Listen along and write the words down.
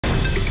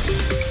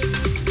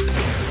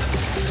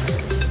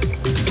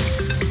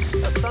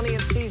Sunny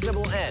and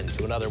seasonable end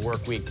to another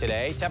work week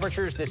today.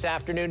 Temperatures this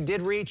afternoon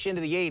did reach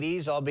into the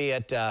 80s,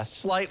 albeit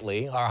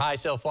slightly. Our high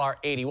so far,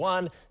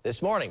 81.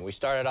 This morning, we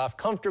started off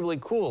comfortably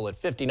cool at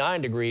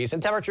 59 degrees,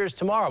 and temperatures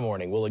tomorrow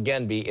morning will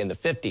again be in the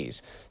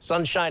 50s.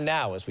 Sunshine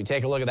now as we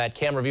take a look at that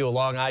camera view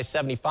along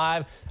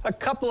I-75. A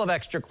couple of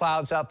extra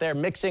clouds out there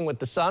mixing with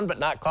the sun, but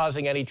not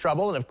causing any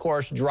trouble. And, of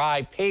course,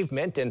 dry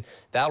pavement, and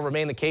that'll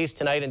remain the case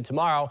tonight and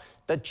tomorrow.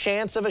 The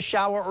chance of a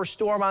shower or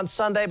storm on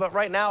Sunday, but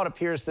right now it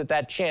appears that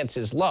that chance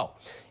is low.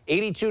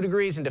 82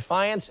 degrees in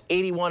Defiance,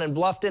 81 in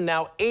Bluffton,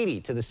 now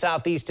 80 to the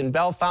southeast in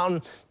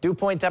Bellefontaine. Dew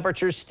point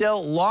temperatures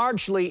still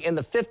largely in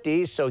the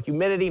 50s, so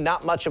humidity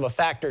not much of a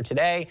factor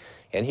today.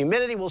 And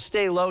humidity will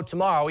stay low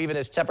tomorrow, even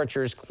as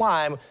temperatures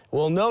climb.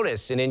 We'll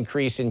notice an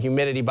increase in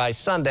humidity by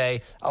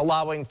Sunday,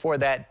 allowing for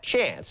that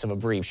chance of a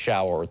brief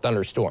shower or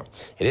thunderstorm.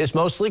 It is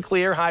mostly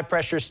clear. High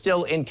pressure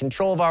still in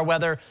control of our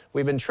weather.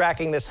 We've been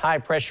tracking this high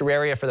pressure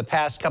area for the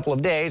past couple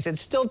of days.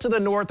 It's still to the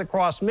north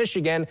across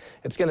Michigan.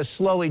 It's going to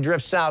slowly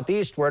drift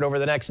southeastward over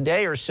the next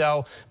day or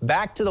so.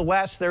 Back to the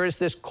west, there is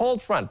this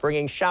cold front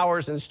bringing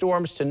showers and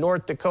storms to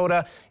North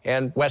Dakota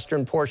and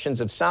western portions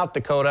of South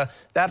Dakota.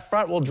 That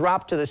front will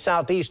drop to the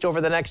southeast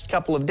over the next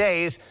couple of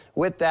days.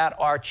 With that,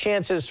 our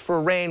chances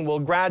for rain will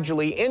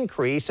gradually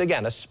increase.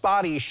 Again, a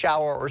spotty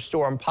shower or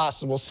storm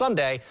possible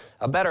Sunday,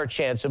 a better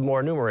chance of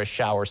more numerous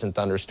showers and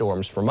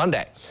thunderstorms for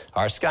Monday.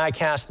 Our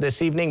skycast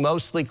this evening,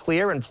 mostly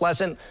clear and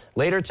pleasant.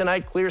 Later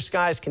tonight, clear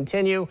skies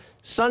continue.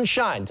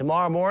 Sunshine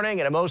tomorrow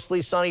morning and a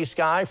mostly sunny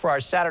sky for our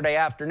Saturday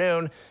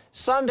afternoon.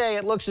 Sunday,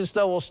 it looks as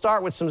though we'll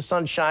start with some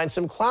sunshine.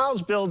 Some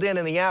clouds build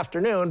in the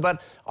afternoon,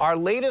 but our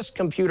latest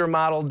computer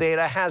model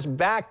data has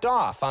backed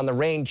off on the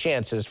rain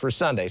chances for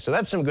Sunday. So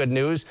that's some good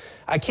news.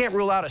 I can't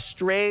rule out a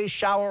stray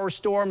shower or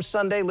storm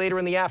Sunday later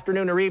in the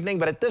afternoon or evening,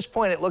 but at this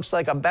point, it looks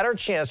like a better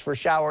chance for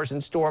showers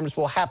and storms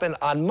will happen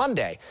on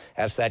Monday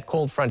as that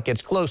cold front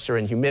gets closer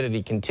and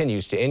humidity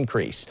continues to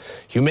increase.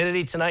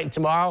 Humidity tonight and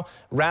tomorrow,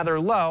 rather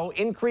low,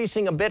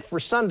 increasing a bit for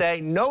Sunday,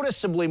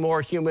 noticeably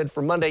more humid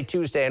for Monday,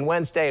 Tuesday, and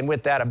Wednesday, and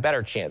with that, a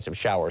better chance of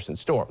showers and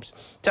storms.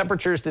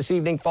 Temperatures this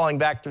evening falling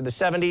back through the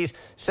 70s,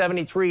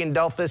 73 in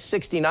Delphos,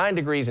 69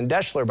 degrees in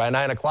Deschler by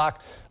 9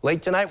 o'clock.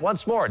 Late tonight,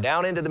 once more,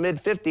 down into the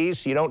mid-50s,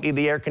 so you don't need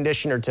the air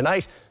conditioner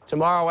tonight.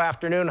 Tomorrow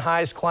afternoon,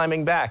 highs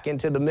climbing back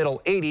into the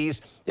middle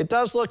 80s. It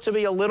does look to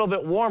be a little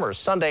bit warmer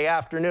Sunday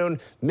afternoon,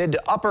 mid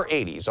to upper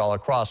 80s all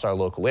across our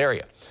local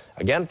area.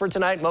 Again for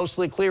tonight,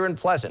 mostly clear and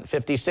pleasant,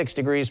 56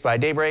 degrees by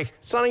daybreak.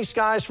 Sunny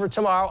skies for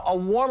tomorrow, a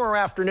warmer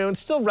afternoon,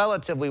 still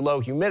relatively low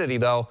humidity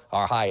though,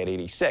 our high at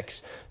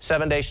 86.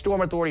 7-day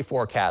Storm Authority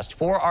forecast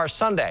for our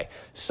Sunday.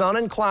 Sun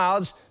and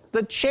clouds.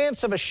 The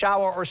chance of a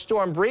shower or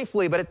storm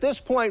briefly, but at this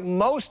point,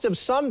 most of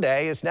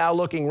Sunday is now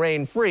looking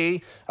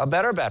rain-free. A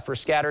better bet for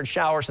scattered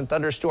showers and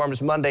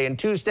thunderstorms Monday and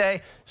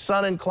Tuesday.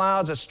 Sun and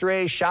clouds, a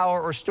stray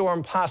shower or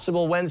storm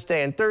possible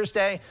Wednesday and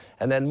Thursday,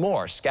 and then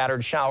more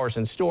scattered showers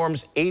and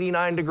storms,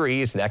 89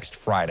 degrees next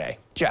Friday.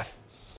 Jeff.